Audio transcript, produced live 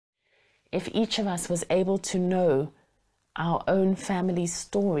if each of us was able to know our own family's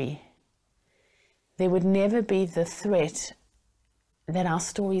story, there would never be the threat that our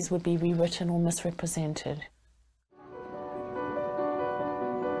stories would be rewritten or misrepresented.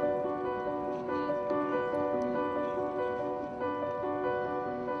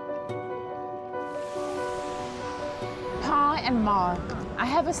 Pa and Ma, I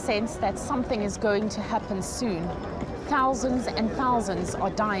have a sense that something is going to happen soon. Thousands and thousands are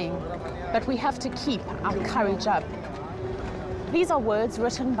dying, but we have to keep our courage up. These are words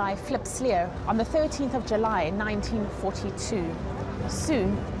written by Flip Slier on the 13th of July, 1942.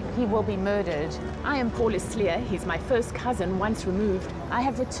 Soon, he will be murdered. I am Paula Slier. He's my first cousin, once removed. I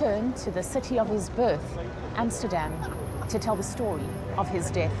have returned to the city of his birth, Amsterdam, to tell the story of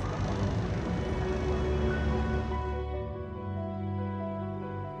his death.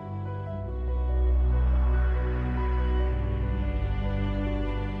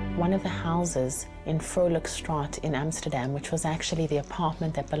 One of the houses in Surat in Amsterdam, which was actually the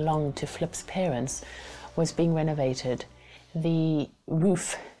apartment that belonged to Flip's parents, was being renovated. The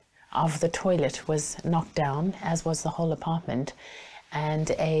roof of the toilet was knocked down, as was the whole apartment, and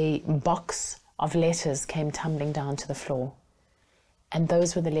a box of letters came tumbling down to the floor. And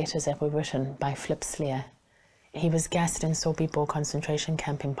those were the letters that were written by Flip Slier. He was gassed in Sobibor concentration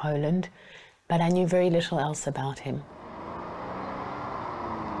camp in Poland, but I knew very little else about him.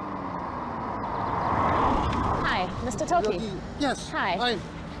 Mr. Toki. Yes. Hi. Hi.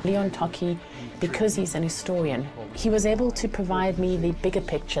 Leon Toki, because he's an historian, he was able to provide me the bigger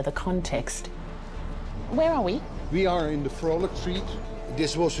picture, the context. Where are we? We are in the Vrolijk Street.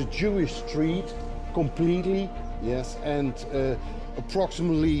 This was a Jewish street, completely, yes, and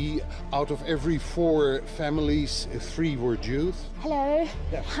approximately out of every 4 families, 3 were Jews. Hello.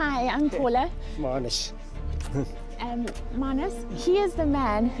 Yeah. Hi, I'm Paula. Manus. Manus, he is the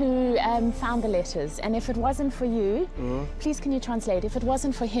man who found the letters, and if it wasn't for you, please can you translate? If it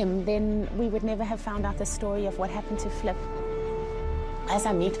wasn't for him, then we would never have found out the story of what happened to Flip. As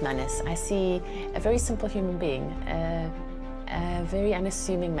I meet Manus, I see a very simple human being, a very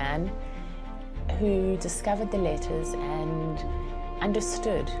unassuming man who discovered the letters and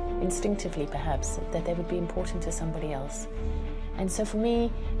understood, instinctively perhaps, that they would be important to somebody else. And so for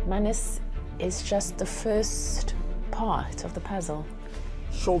me, Manus is just the first part of the puzzle.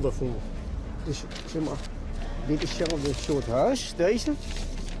 Zoldervloer. Dus zeg maar, dit is hetzelfde soort huis, deze.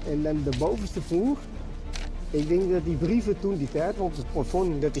 En dan de bovenste vloer. Ik denk dat die brieven toen die tijd, want het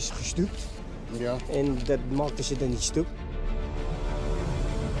plafond dat is gestuukt. Ja. En dat maakten ze dan niet stuk.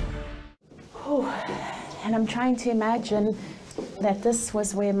 And I'm trying to imagine that this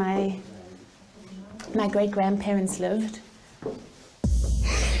was where my great-grandparents lived.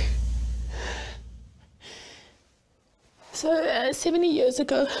 So 70 years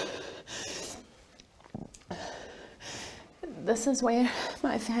ago, this is where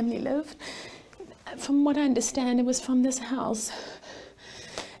my family lived. From what I understand, it was from this house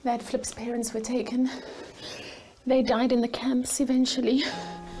that Flip's parents were taken. They died in the camps eventually.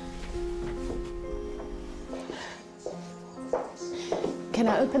 Can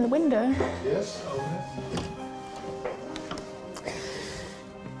I open the window? Yes, open it.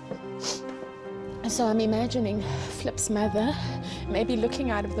 So I'm imagining Flip's mother, maybe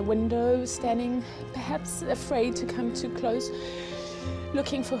looking out of the window, standing, perhaps afraid to come too close,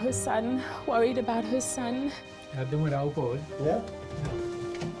 looking for her son, worried about her son. Ja, doen we nou open hoor. Ja?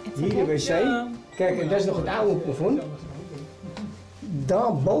 It's Hier de okay. wc. Ja. Kijk, en dat is nog het oude plafond.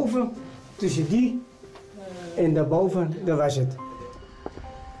 Daarboven, tussen die en daarboven, daar was het.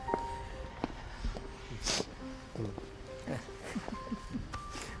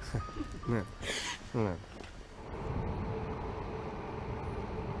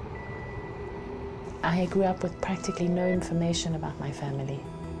 I grew up with practically no information about my family.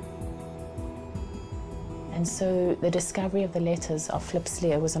 And so the discovery of the letters of Flip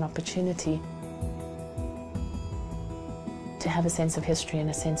Slier was an opportunity to have a sense of history and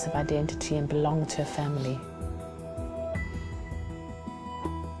a sense of identity and belong to a family.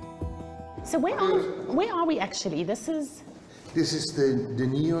 So where are we actually? This is the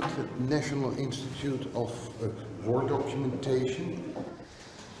NIOD, National Institute of War Documentation.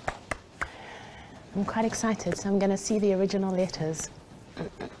 I'm quite excited, so I'm going to see the original letters. I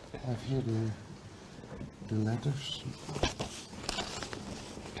have here the letters.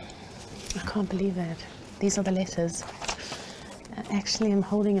 I can't believe it. These are the letters. Actually, I'm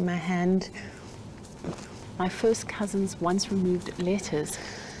holding in my hand my first cousin's once removed letters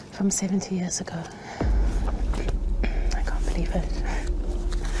from 70 years ago. I can't believe it.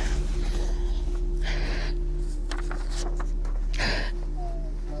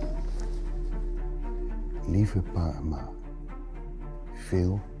 Lieve pa en ma,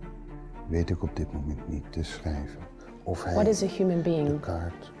 veel weet ik op dit moment niet te schrijven. Of hij What is a human being? de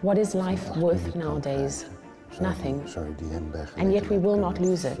kaart What is van life 8 worth minuten nowadays? Zou Nothing. die hem bij And yet we will not kunnen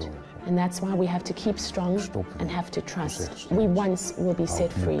lose it. verzorgen. And that's why we have to keep strong Stoppen and have to trust. gezegd We steeds. once will be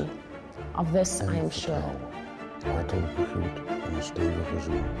set Houd free. moed Of this en I am sure. vertrouwen. Hartelijke groet en een stevige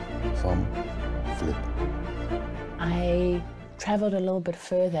zoen van Flip. I traveled a little bit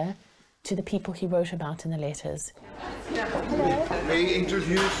further to the people he wrote about in the letters. May I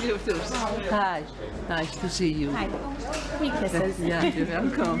introduce you? Hi, nice to see you. Hi. 3 kisses. Yeah, you're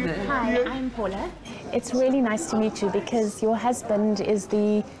welcome. Hi, I'm Paula. It's really nice to meet you because your husband is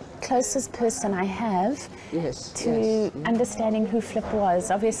the closest person I have Yes. to yes. understanding who Flip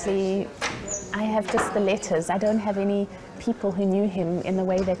was. Obviously, I have just the letters. I don't have any people who knew him in the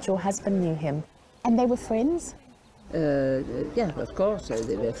way that your husband knew him. And they were friends? Yeah, of course,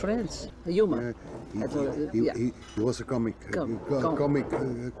 they were friends. Humor. He was a comic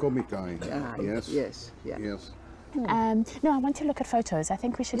guy. Yes. Yes. Yeah. Yes. No, I want to look at photos. I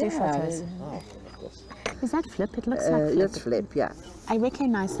think we should do photos. Is that Flip? It looks like Flip. That's Flip. Yeah. I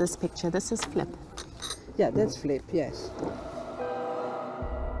recognize this picture. This is Flip. Yeah, that's Flip. Yes.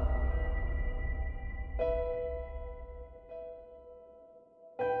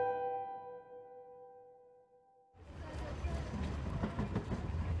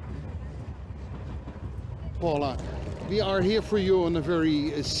 Paula, we are here for you on a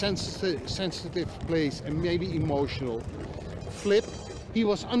very sensitive place and maybe emotional. Flip, he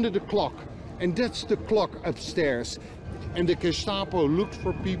was under the clock, and that's the clock upstairs. And the Gestapo looked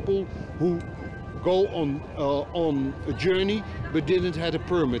for people who go on a journey but didn't have a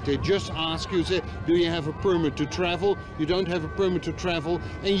permit. They just ask you, say, do you have a permit to travel? You don't have a permit to travel,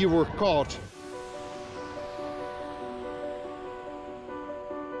 and you were caught.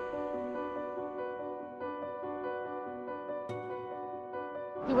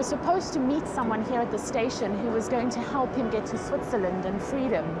 He was supposed to meet someone here at the station who was going to help him get to Switzerland and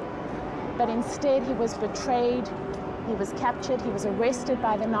freedom. But instead he was betrayed, he was captured, he was arrested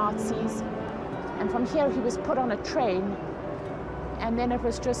by the Nazis. And from here he was put on a train, and then it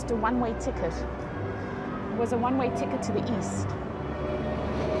was just a one-way ticket. It was a one-way ticket to the east.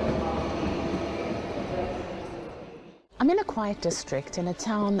 I'm in a quiet district in a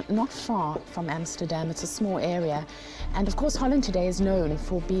town not far from Amsterdam. It's a small area. And of course, Holland today is known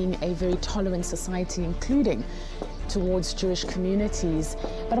for being a very tolerant society, including towards Jewish communities.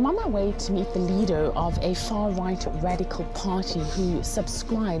 But I'm on my way to meet the leader of a far-right radical party who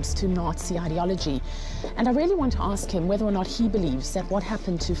subscribes to Nazi ideology. And I really want to ask him whether or not he believes that what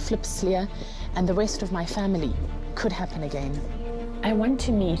happened to Flip Slier and the rest of my family could happen again. I want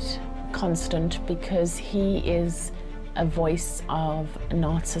to meet Constant because he is a voice of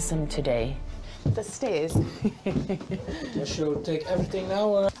Nazism today. The stairs. I should take everything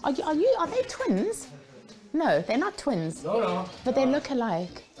now. Are they twins? No, they're not twins. No. But they look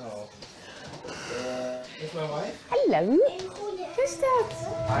alike. Oh. Is my wife? Hello. Who's that?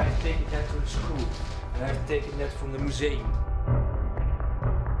 I've taken that to the school. And I've taken that from the museum.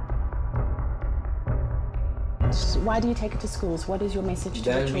 Why do you take it to schools? What is your message to the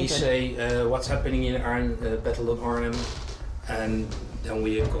Then children? we say what's happening in Battle of Arnhem, and then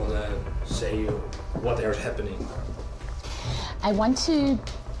we are gonna say what is happening. I want to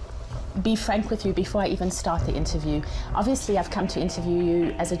be frank with you before I even start the interview. Obviously, I've come to interview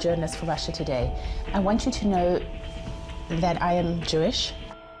you as a journalist for Russia Today. I want you to know that I am Jewish.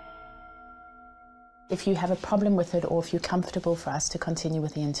 If you have a problem with it, or if you're comfortable for us to continue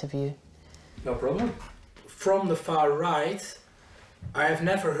with the interview. No problem. From the far right, I have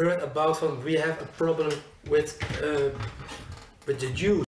never heard about when we have a problem with the Jews.